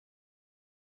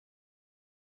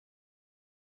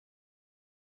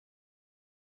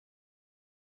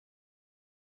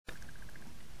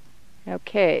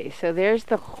Okay, so there's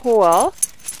the hole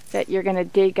that you're going to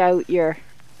dig out your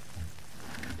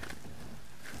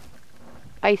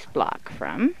ice block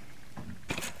from.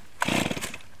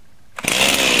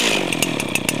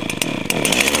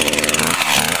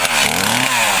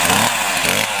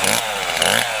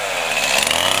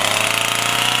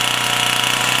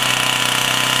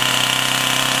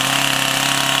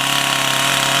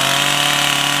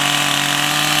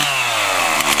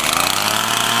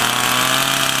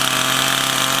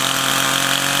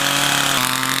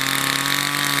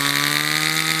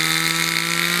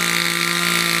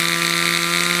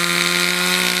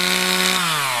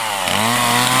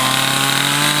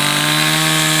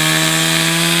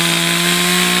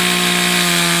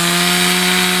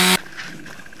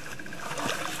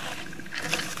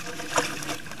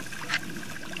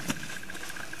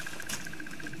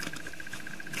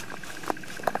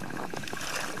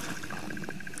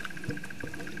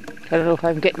 I don't know if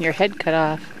I'm getting your head cut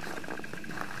off.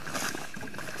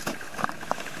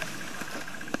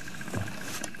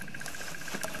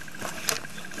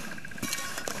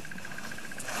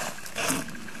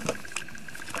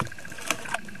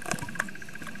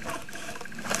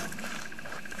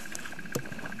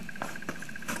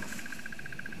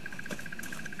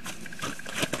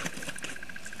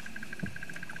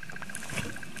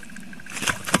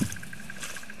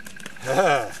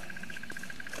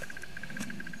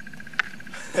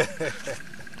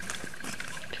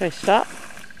 Should I stop?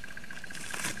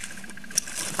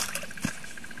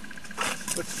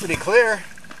 Looks pretty clear.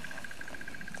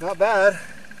 Not bad.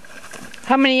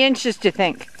 How many inches do you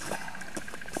think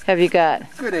have you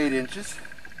got? Good 8 inches.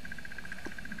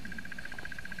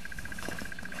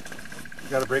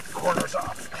 Got to break the corners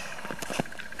off.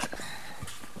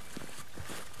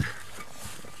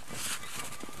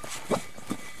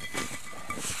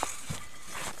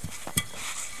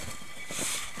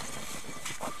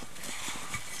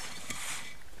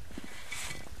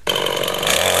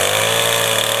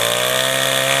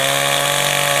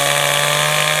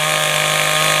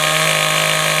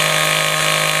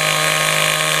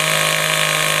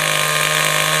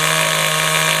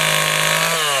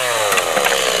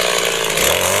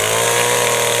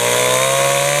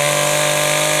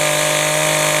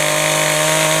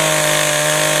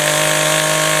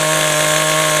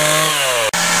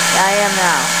 I am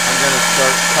now. I'm going to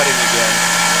start cutting again.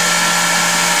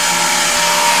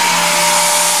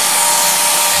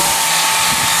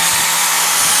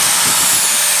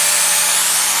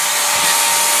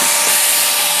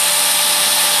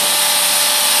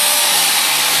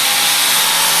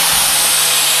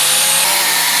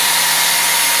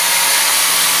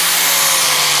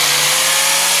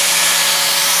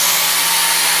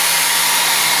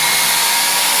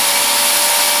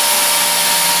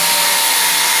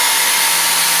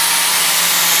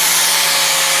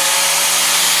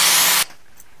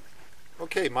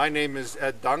 Okay, my name is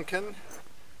Ed Duncan.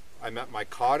 I'm at my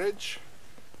cottage,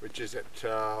 which is at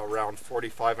around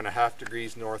 45.5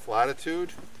 degrees north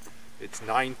latitude. It's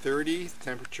 9:30,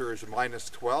 temperature is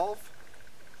 -12.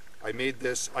 I made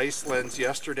this ice lens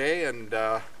yesterday, and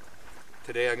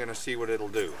today I'm going to see what it'll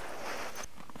do.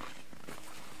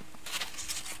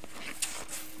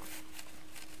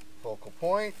 Focal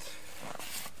point.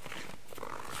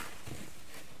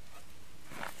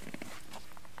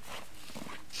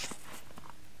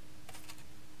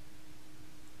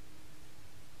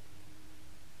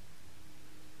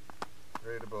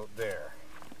 Right about there.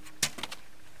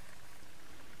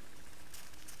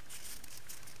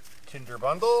 Tinder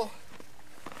bundle.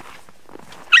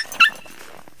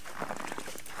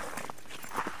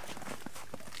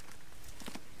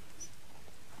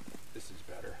 This is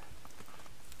better.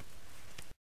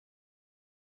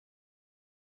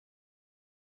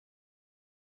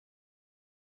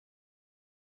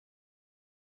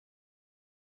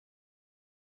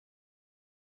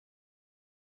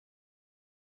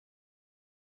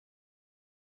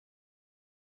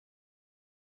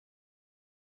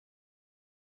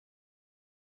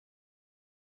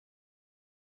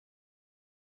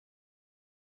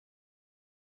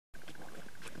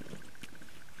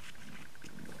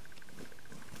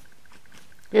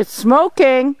 It's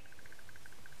smoking.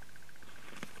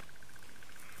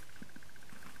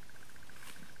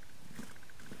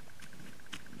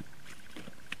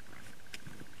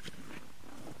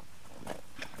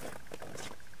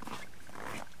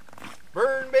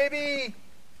 Burn, baby!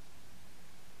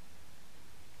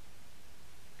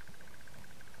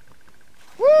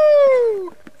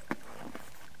 Woo!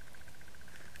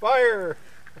 Fire!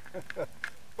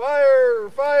 Fire!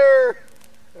 Fire!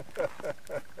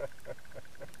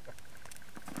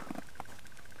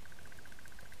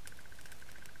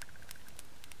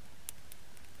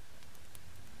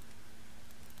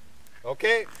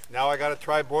 Okay, now I gotta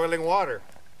try boiling water.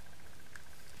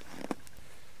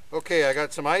 Okay, I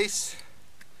got some ice.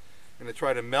 I'm gonna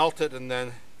try to melt it and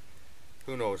then,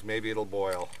 who knows, maybe it'll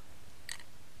boil.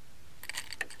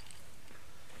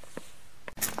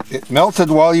 It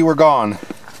melted while you were gone.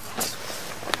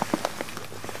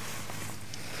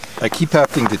 I keep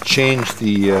having to change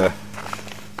the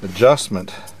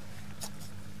adjustment.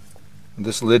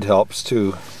 This lid helps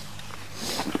too.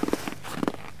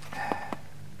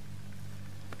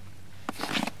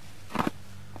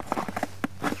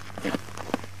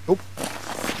 Oh,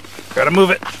 gotta move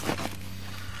it.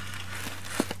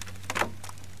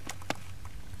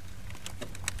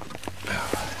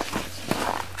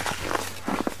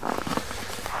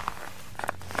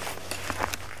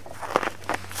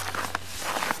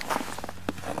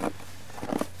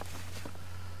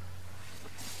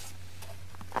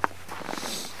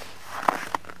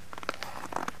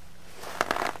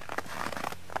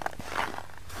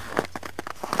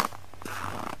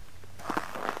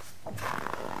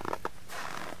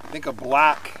 I think a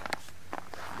black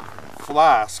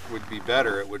flask would be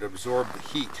better. It would absorb the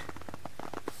heat.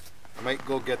 I might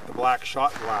go get the black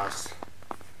shot glass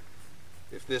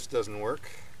if this doesn't work.